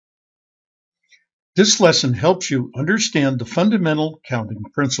This lesson helps you understand the fundamental counting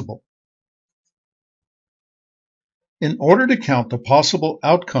principle. In order to count the possible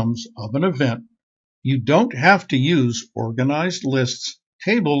outcomes of an event, you don't have to use organized lists,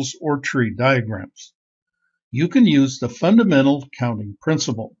 tables, or tree diagrams. You can use the fundamental counting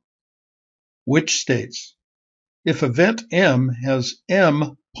principle, which states, if event M has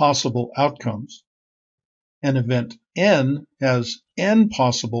M possible outcomes, and event N has N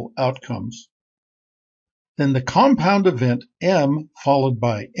possible outcomes, then the compound event M followed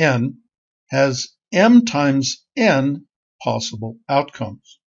by N has M times N possible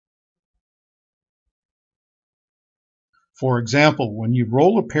outcomes. For example, when you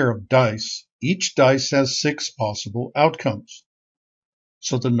roll a pair of dice, each dice has 6 possible outcomes.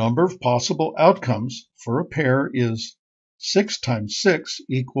 So the number of possible outcomes for a pair is 6 times 6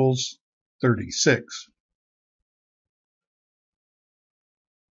 equals 36.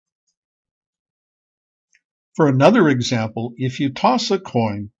 For another example, if you toss a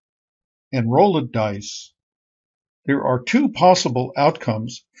coin and roll a dice, there are 2 possible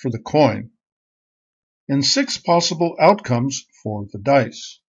outcomes for the coin and 6 possible outcomes for the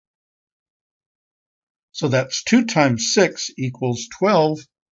dice. So that's 2 times 6 equals 12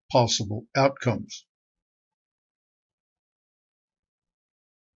 possible outcomes.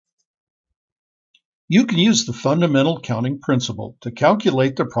 You can use the fundamental counting principle to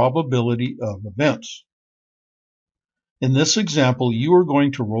calculate the probability of events. In this example, you are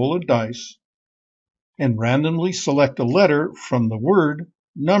going to roll a dice and randomly select a letter from the word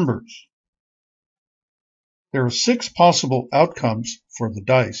numbers. There are 6 possible outcomes for the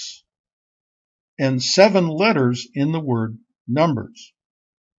dice and 7 letters in the word numbers.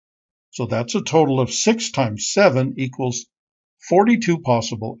 So that's a total of 6 times 7 equals 42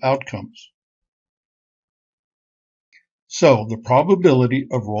 possible outcomes. So the probability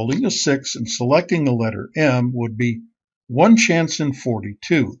of rolling a 6 and selecting the letter M would be 1 chance in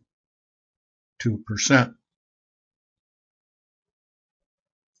 42, 2%.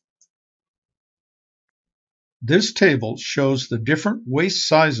 This table shows the different waist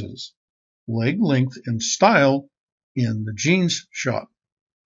sizes, leg length, and style in the jeans shop.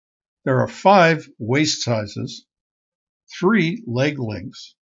 There are 5 waist sizes, 3 leg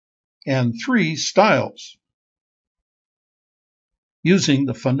lengths, and 3 styles. Using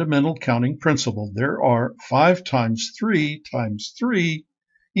the fundamental counting principle, there are 5 times 3 times 3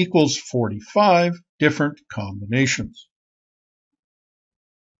 equals 45 different combinations.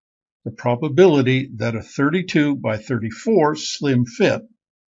 The probability that a 32 by 34 slim fit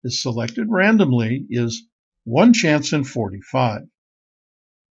is selected randomly is 1 chance in 45,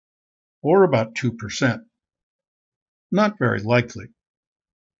 or about 2%. Not very likely.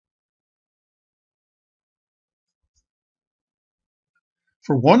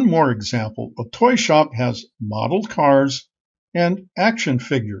 For one more example, a toy shop has model cars and action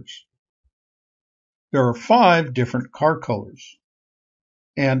figures. There are 5 different car colors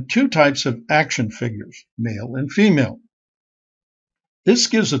and 2 types of action figures, male and female. This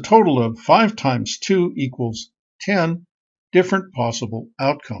gives a total of 5 times 2 equals 10 different possible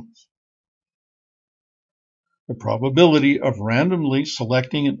outcomes. The probability of randomly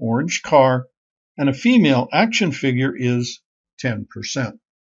selecting an orange car and a female action figure is 10%.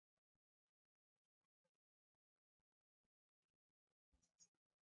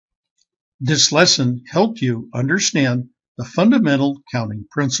 This lesson helped you understand the fundamental counting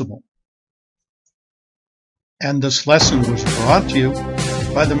principle. And this lesson was brought to you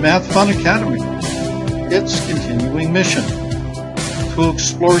by the Math Fun Academy. Its continuing mission: to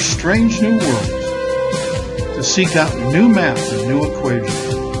explore strange new worlds, to seek out new math and new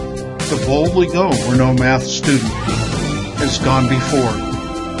equations, to boldly go where no math student has gone before.